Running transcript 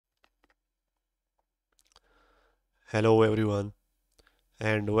Hello everyone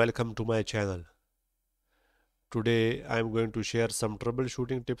and welcome to my channel. Today I am going to share some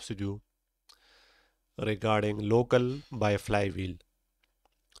troubleshooting tips with you regarding local by Flywheel.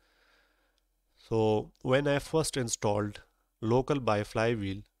 So when I first installed local by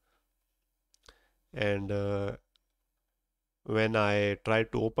Flywheel and when I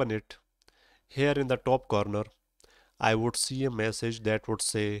tried to open it, here in the top corner I would see a message that would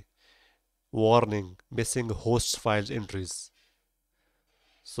say warning missing host files entries.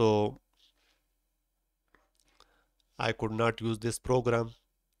 So I could not use this program,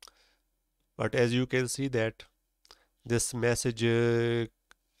 but as you can see that this message is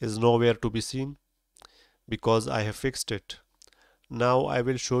nowhere to be seen because I have fixed it. Now I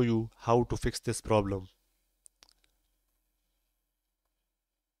will show you how to fix this problem.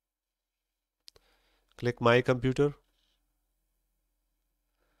 Click My Computer,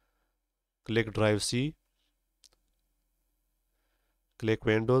 click Drive C, click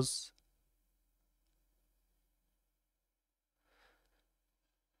Windows,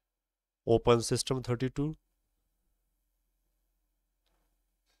 open System32,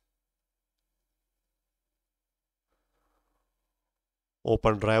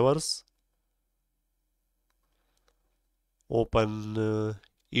 open drivers, open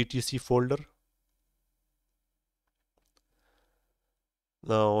etc folder.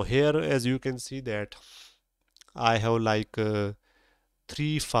 Now here as you can see that I have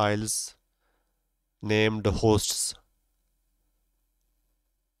three files named hosts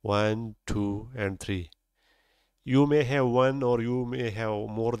 1, 2 and 3. You may have one or you may have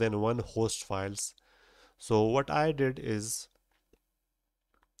more than one host files. So what I did is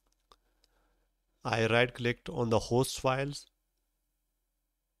I right clicked on the host files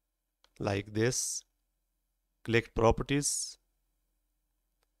like this, click properties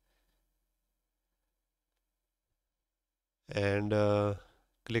and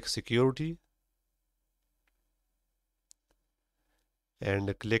click security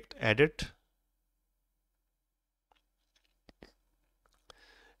and clicked edit.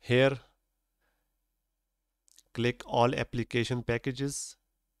 Here click all application packages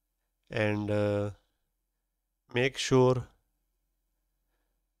and make sure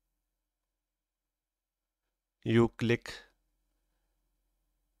you click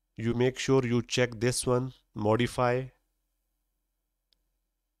you make sure you check this one, modify,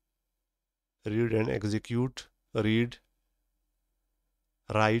 read and execute, read,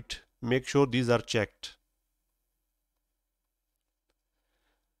 write. Make sure these are checked.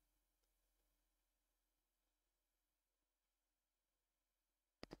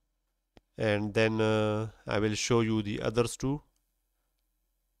 And then I will show you the others too.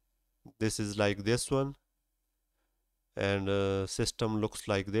 This is like this one, and system looks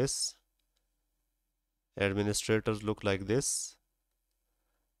like this, administrators look like this,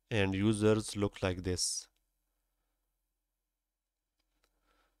 and users look like this.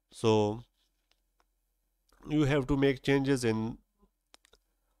 So you have to make changes in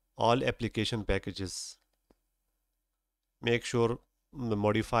all application packages. Make sure the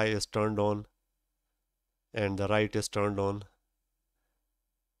modify is turned on and the write is turned on.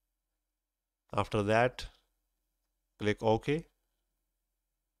 After that, click OK.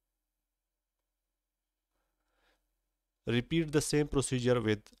 Repeat the same procedure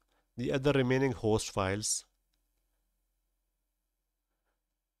with the other remaining host files,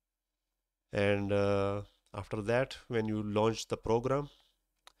 and after that, when you launch the program,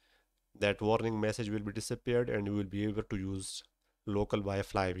 that warning message will be disappeared and you will be able to use local by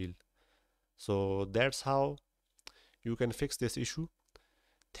Flywheel. So that's how you can fix this issue.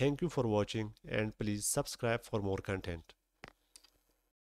 Thank you for watching and please subscribe for more content.